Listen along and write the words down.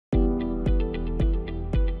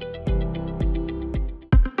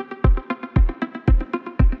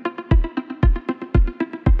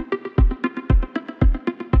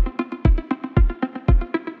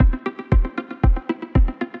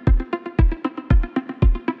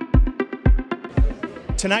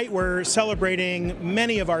Tonight we're celebrating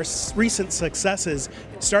many of our recent successes,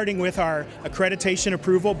 starting with our accreditation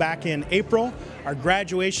approval back in April, our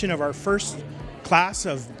graduation of our first class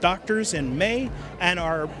of doctors in May, and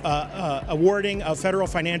our awarding of federal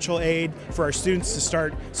financial aid for our students to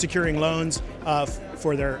start securing loans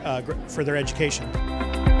for their education.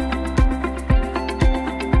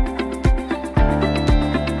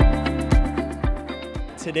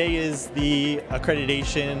 Today is the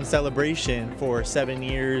accreditation celebration for 7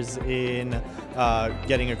 years in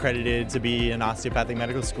getting accredited to be an osteopathic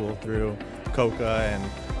medical school through COCA,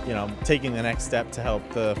 and taking the next step to help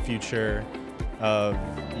the future of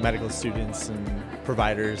medical students and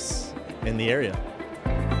providers in the area.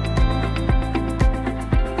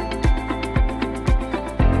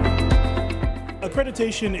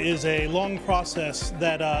 Accreditation is a long process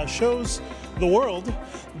that shows the world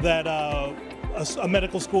that a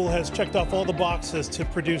medical school has checked off all the boxes to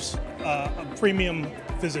produce premium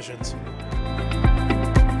physicians.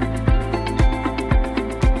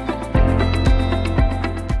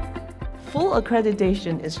 Full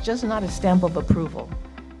accreditation is just not a stamp of approval.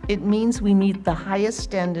 It means we meet the highest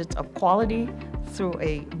standards of quality through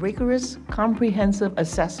a rigorous, comprehensive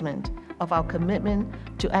assessment of our commitment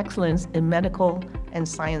to excellence in medical and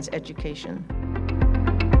science education.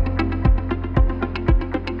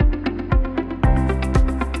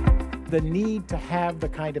 The need to have the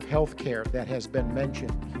kind of health care that has been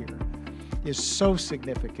mentioned here is so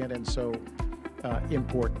significant and so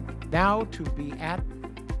important. Now to be at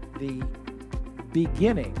the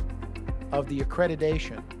beginning of the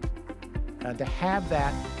accreditation and to have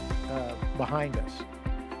that behind us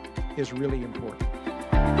is really important.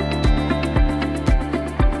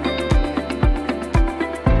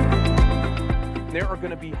 There are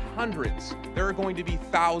going to be hundreds, there are going to be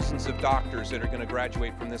thousands of doctors that are going to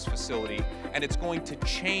graduate from this facility, and it's going to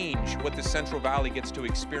change what the Central Valley gets to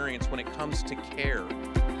experience when it comes to care.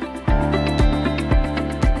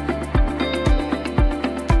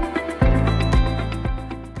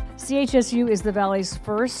 CHSU is the Valley's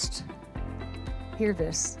first, hear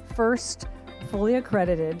this, first fully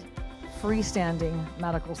accredited freestanding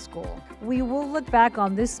medical school. We will look back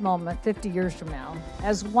on this moment 50 years from now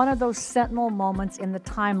as one of those sentinel moments in the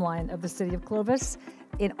timeline of the city of Clovis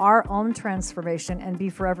in our own transformation, and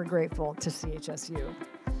be forever grateful to CHSU.